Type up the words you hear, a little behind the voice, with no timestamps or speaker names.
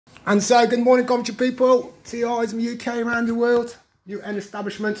And so, good morning, Coventry people, TIs from UK around the world, UN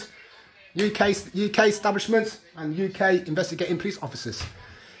establishment, UK establishment, and UK investigating police officers.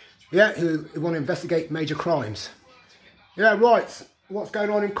 Yeah, who want to investigate major crimes. Yeah, right. What's going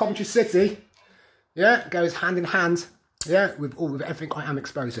on in Coventry City? Yeah, goes hand in hand. Yeah, with everything I am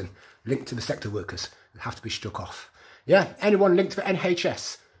exposing, linked to the sector workers who have to be struck off. Yeah, anyone linked to the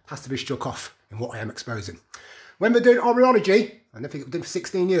NHS has to be struck off in what I am exposing. When they're doing audiology, and they've been doing for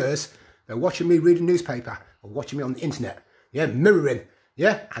 16 years, they're watching me read a newspaper or watching me on the internet. Yeah, mirroring.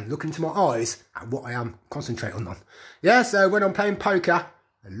 Yeah, and looking into my eyes at what I am concentrating on. Yeah, so when I'm playing poker,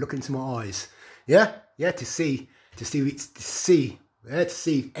 I look into my eyes. Yeah, to see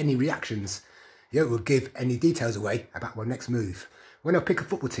any reactions. Yeah, will give any details away about my next move. When I pick a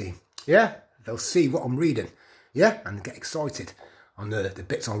football team, yeah, they'll see what I'm reading. Yeah, and get excited on the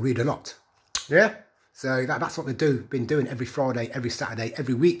bits I read a lot. Yeah, so that's what they've been doing every Friday, every Saturday,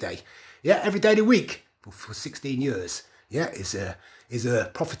 every weekday. Yeah, every day of the week for 16 years. Yeah, is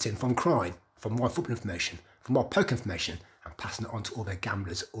profiting from crime, from my football information, from my poker information, and passing it on to all their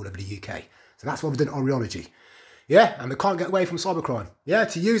gamblers all over the UK. So that's why we're doing audiology. Yeah, and they can't get away from cybercrime. Yeah,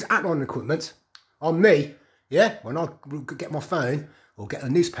 to use at-on equipment on me, yeah, when I get my phone or get a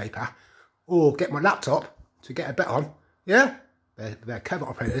newspaper or get my laptop to get a bet on, yeah, they're covert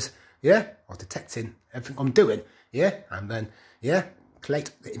operators, yeah, are detecting everything I'm doing, yeah, and then, yeah,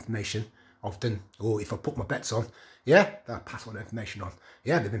 collect the information I've done, or if I put my bets on, yeah, they'll pass on the information on.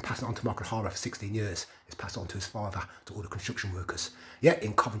 Yeah, they've been passing it on to Michael Hara for 16 years. It's passed on to his father, to all the construction workers, yeah,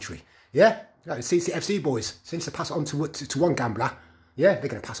 in Coventry. Yeah, the CCFC boys, since they pass it on to one gambler, yeah, they're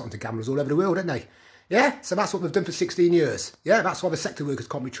going to pass it on to gamblers all over the world, aren't they? Yeah, so that's what they've done for 16 years. Yeah, that's why the sector workers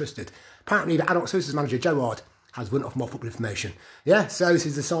can't be trusted. Apparently, the adult services manager, Gerard, has run off my football information. Yeah, so is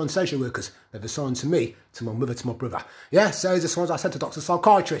the assigned social workers. They've assigned to me, to my mother, to my brother. Yeah, so is the ones I sent to Dr.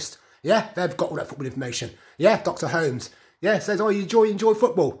 Psychiatrist. Yeah, they've got all that football information. Yeah, Dr. Holmes. Yeah, says, oh, you enjoy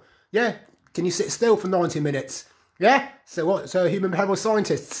football. Yeah, can you sit still for 90 minutes? Yeah, so what? So human behavioural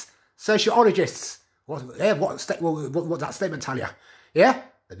scientists, sociologists. What does that statement tell you? Yeah,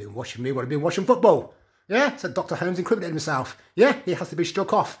 they've been watching me while I've been watching football. Yeah, so Dr. Holmes incriminated himself. Yeah, he has to be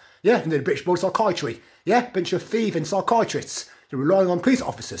struck off. Yeah, in the British Board of Psychiatry. Yeah, bunch of thieving psychiatrists. You're relying on police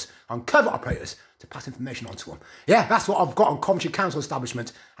officers, on covert operators to pass information on to them. Yeah, that's what I've got on Coventry Council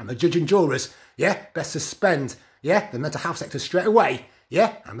establishment. And the judge and jurors, yeah, best suspend, yeah, the mental health sector straight away.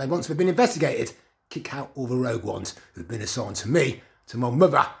 Yeah, and then once they've been investigated, kick out all the rogue ones who've been assigned to me, to my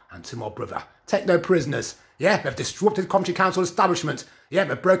mother and to my brother. Take no prisoners. Yeah, they've disrupted Coventry Council establishment. Yeah,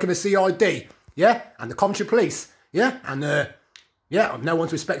 they've broken the CID. Yeah, and the Coventry police. Yeah, and yeah, no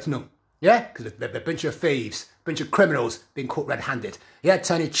one's respecting them. Yeah, because they're a bunch of thieves, bunch of criminals being caught red-handed. Yeah,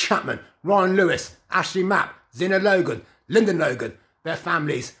 Tony Chapman, Ryan Lewis, Ashley Mapp, Zina Logan, Lyndon Logan, their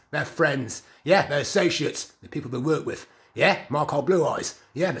families, their friends, yeah, their associates, the people they work with. Yeah, Mark Old Blue Eyes,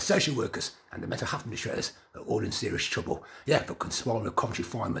 yeah, the social workers and the mental health administrators are all in serious trouble. Yeah, for conspiring with Coventry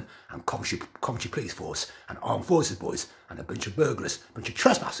firemen and Coventry police force and armed forces boys and a bunch of burglars, a bunch of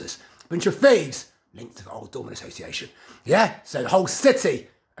trespassers, a bunch of thieves linked to the Old Dorman Association. Yeah, so the whole city,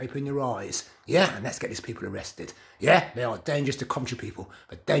 open your eyes. Yeah, and let's get these people arrested. Yeah, they are dangerous to Coventry people,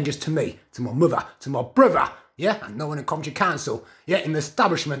 but dangerous to me, to my mother, to my brother. Yeah, and no one in Coventry Council, yeah, in the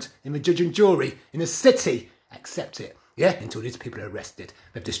establishment, in the judge and jury, in the city, accept it. Yeah, until these people are arrested.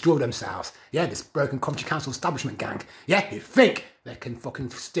 They've destroyed themselves. Yeah, this broken Coventry Council establishment gang. Yeah, who think they can fucking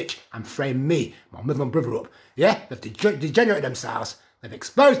stitch and frame me, my mother and brother up. Yeah, they've degenerated themselves. They've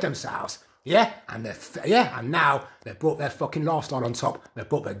exposed themselves. Yeah, and and now they've brought their fucking lifestyle on top. They've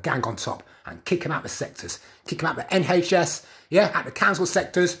brought their gang on top and kick them out the sectors, kick them out the NHS. Yeah, at the council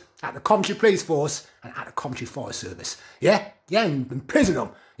sectors, at the Coventry Police Force, and at the Coventry Fireservice. Yeah, and imprison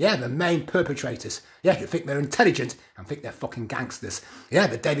them. Yeah, the main perpetrators. Yeah, who think they're intelligent and think they're fucking gangsters. Yeah,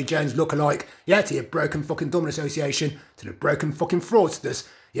 the Davy Jones lookalike. Yeah, to your broken fucking Dorman Association, to the broken fucking fraudsters.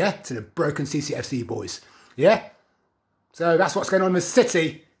 Yeah, to the broken CCFC boys. Yeah, so that's what's going on in the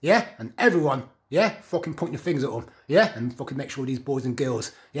city. Yeah, and everyone, yeah, fucking point your fingers at them, yeah, and fucking make sure these boys and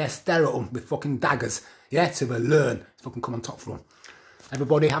girls, yeah, stare at them with fucking daggers, yeah, till they learn to fucking come on top for them.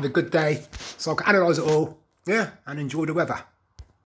 Everybody have a good day, so I can analyse it all, yeah, and enjoy the weather.